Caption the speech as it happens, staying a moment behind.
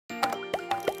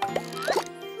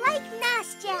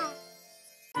Nastya.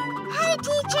 Hi,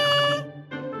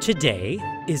 teacher. Today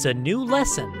is a new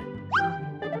lesson.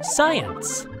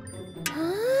 Science.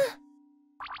 Huh?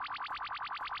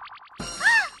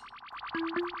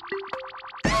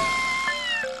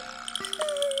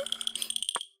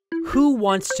 Who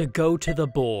wants to go to the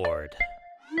board?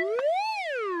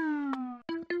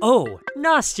 Oh,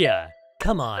 Nastya,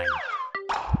 come on. Me?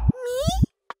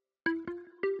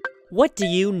 What do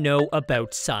you know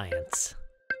about science?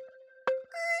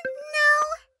 No,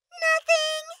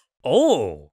 nothing.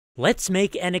 Oh, let's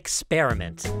make an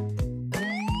experiment.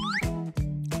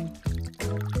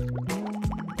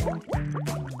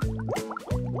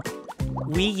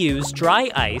 We use dry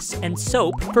ice and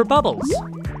soap for bubbles.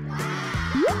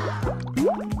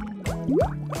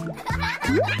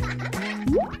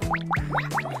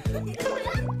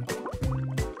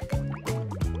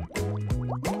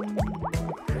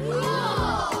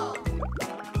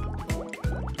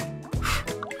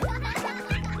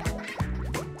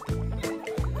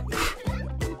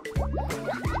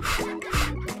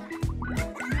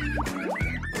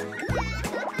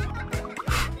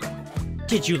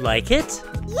 Did you like it?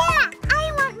 Yeah,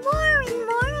 I want more and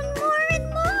more and more and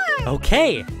more.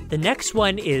 Okay, the next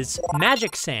one is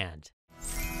magic sand.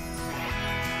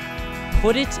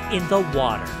 Put it in the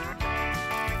water.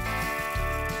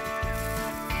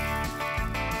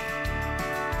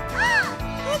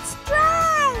 It's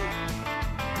dry.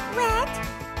 Wet,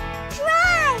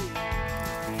 dry.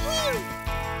 Pink,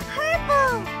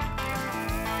 purple,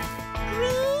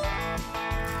 green,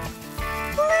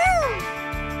 blue,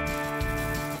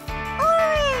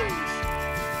 orange.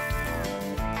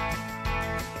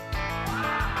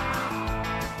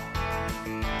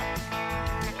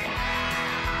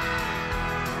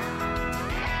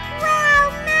 Wow,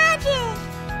 magic!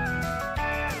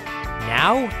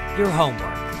 Now, your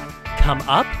homework. Come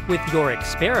up with your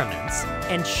experiments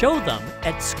and show them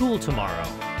at school tomorrow.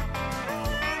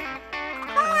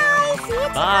 Bye! See you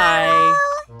Bye!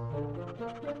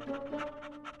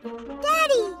 tomorrow!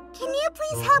 Daddy, can you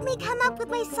please help me come up with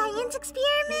my science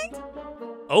experiment?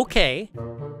 Okay.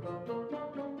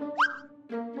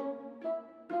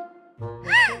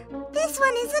 This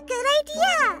one is a good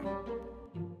idea!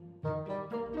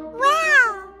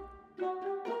 Wow!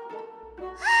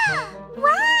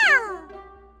 Wow!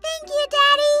 Thank you,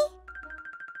 Daddy!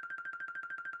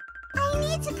 I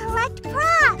need to collect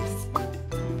props.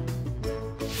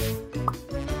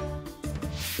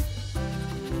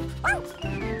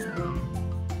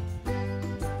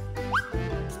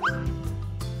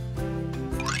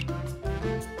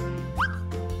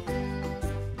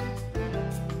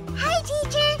 Hi,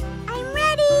 teacher! I'm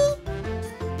ready!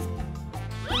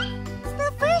 The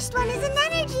first one is an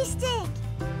energy stick.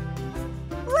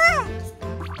 Look!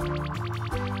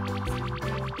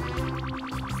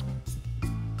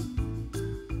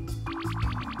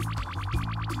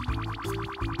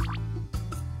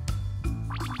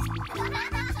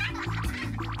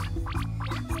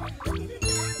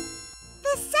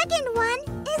 The second one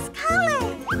is color.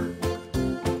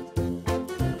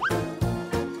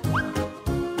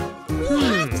 We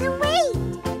have to wait.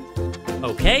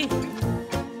 Okay.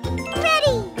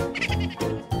 Ready.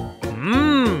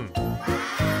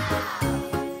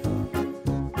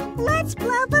 Let's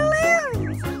blow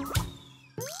balloons.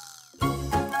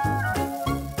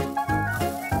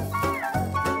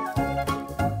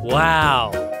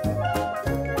 Wow.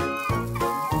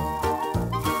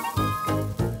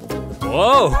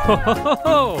 Whoa!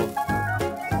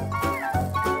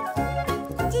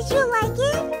 Did you like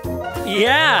it?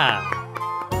 Yeah!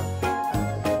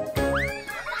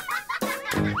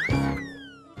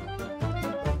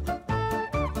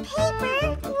 Paper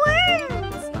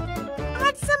worms.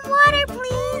 Add some water,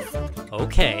 please.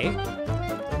 Okay.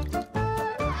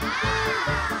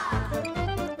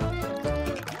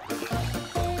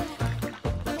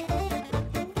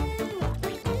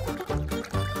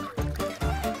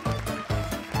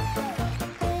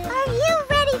 Are you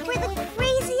ready for the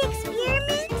crazy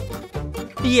experiment?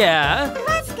 Yeah.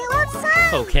 Let's go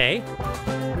outside. Okay.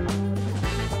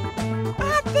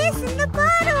 Add this in the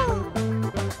bottle.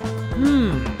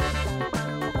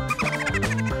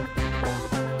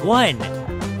 1,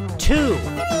 2,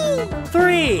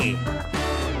 3.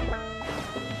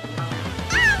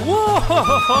 Whoa!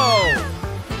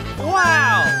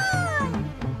 Wow!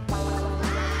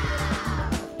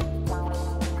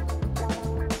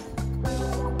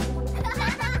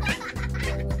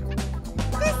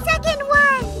 The second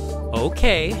one.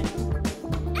 Okay.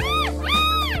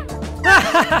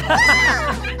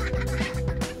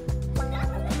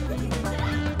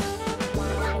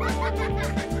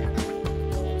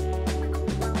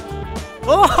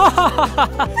 I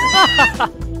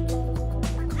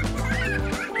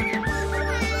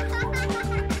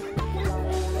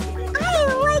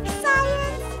like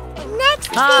science. Next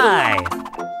Hi. video.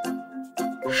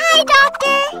 Hi,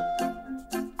 Doctor.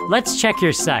 Let's check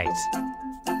your sight.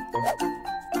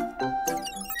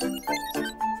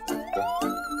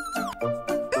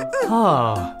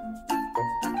 Oh.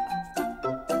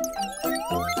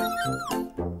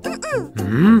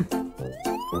 Hmm?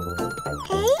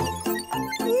 A?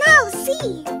 No, C.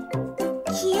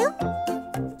 Q?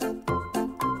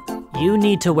 You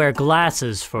need to wear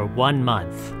glasses for 1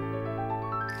 month.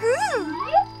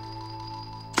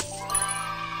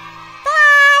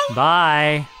 Bye.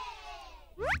 Bye.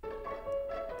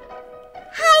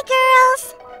 Hi,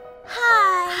 girls.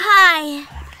 Hi.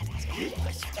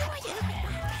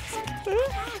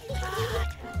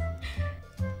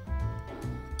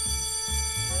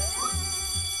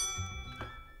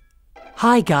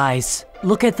 Hi, guys.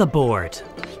 Look at the board.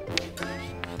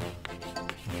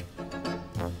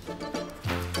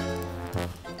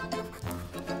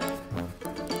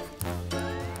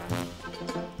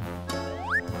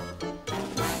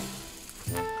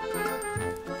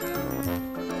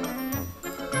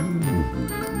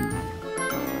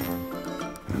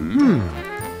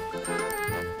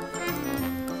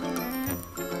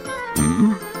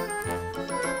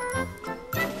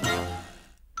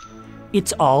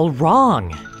 It's all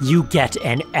wrong. You get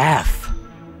an F.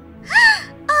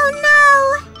 Oh,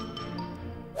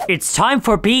 no. It's time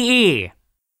for PE.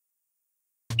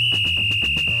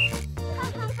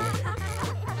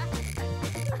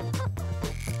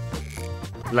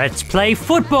 Let's play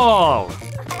football.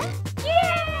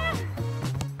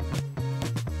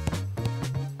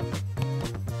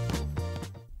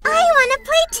 I want to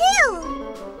play too.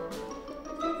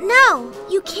 No,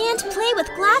 you can't play with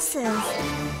glasses.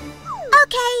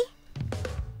 Okay.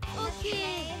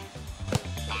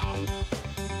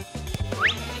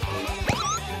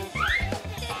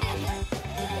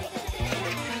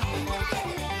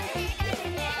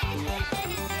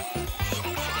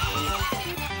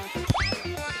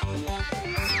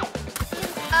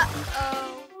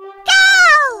 Go!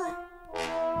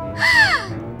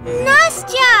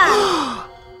 Nastya!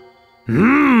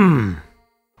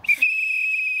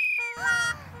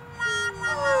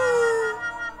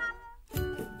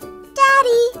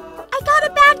 Daddy, I got a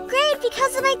bad grade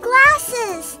because of my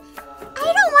glasses.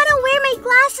 I don't want to wear my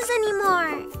glasses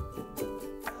anymore.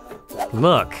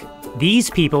 Look, these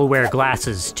people wear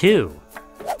glasses too.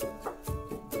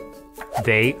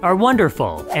 They are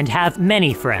wonderful and have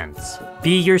many friends.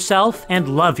 Be yourself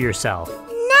and love yourself. Now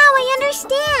I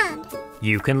understand.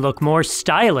 You can look more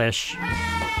stylish.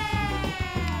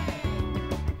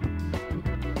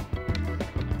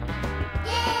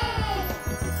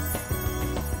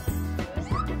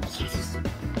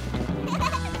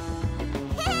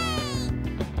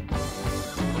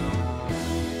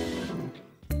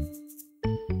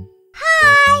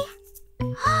 Hi!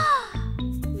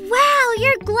 Wow,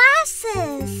 your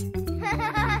glasses!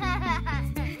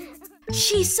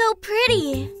 She's so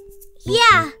pretty.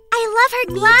 Yeah, I love her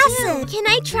glasses. Can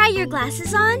I try your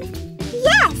glasses on?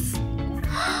 Yes!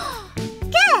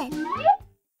 Good!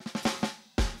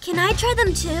 Can I try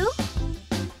them too?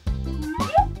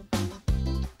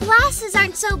 Glasses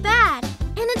aren't so bad,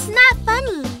 and it's not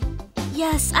funny.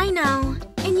 Yes, I know.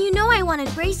 And you know I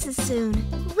wanted braces soon.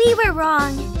 We were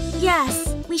wrong.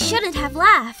 Yes, we shouldn't have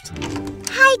laughed.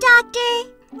 Hi,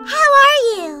 Doctor. How are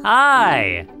you?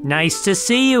 Hi, nice to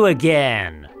see you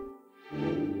again.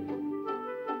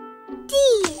 D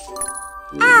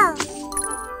L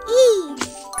E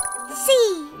C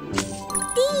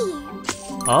D.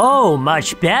 Oh,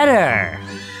 much better.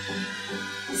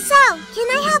 So, can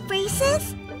I have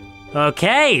braces?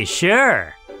 Okay,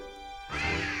 sure.